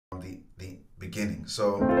beginning.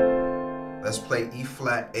 So let's play E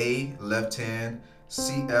flat A, left hand,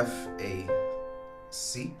 C, F, A,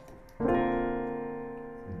 C,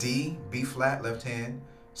 D, B flat, left hand,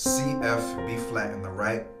 C, F, B flat in the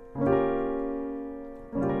right.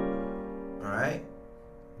 Alright,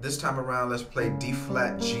 this time around let's play D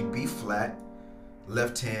flat, G, B flat,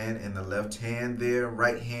 left hand in the left hand there,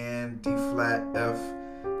 right hand, D flat, F,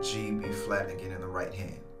 G, B flat again in the right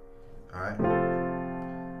hand. Alright,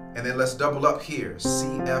 and then let's double up here, C,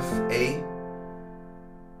 F, A,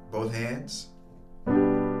 both hands,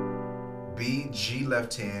 B, G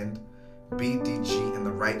left hand, B, D, G in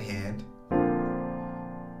the right hand.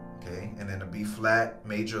 Okay, and then a B flat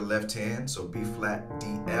major left hand, so B flat,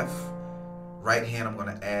 D, F. Right hand, I'm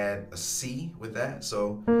going to add a C with that,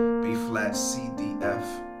 so B flat, C, D, F.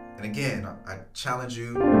 And again, I challenge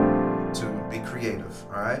you to be creative,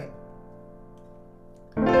 all right?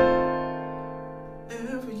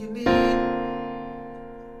 Whatever you need.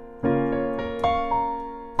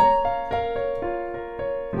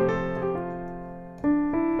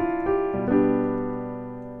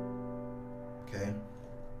 Okay.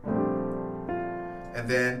 And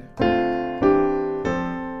then,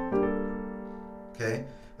 okay,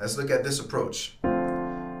 let's look at this approach.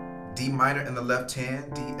 D minor in the left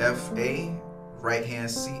hand, D, F, A, right hand,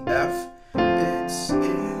 C, F. It's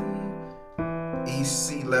in E,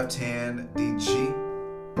 C, left hand, D, G.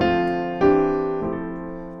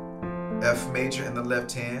 F major in the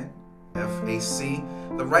left hand, F, A, C.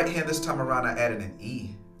 The right hand this time around I added an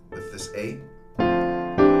E with this A. You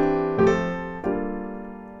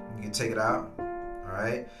can take it out, all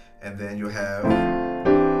right? And then you'll have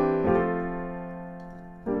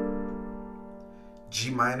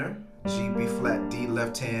G minor, G, B flat, D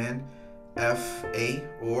left hand, F, A,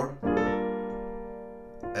 or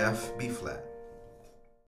F, B flat.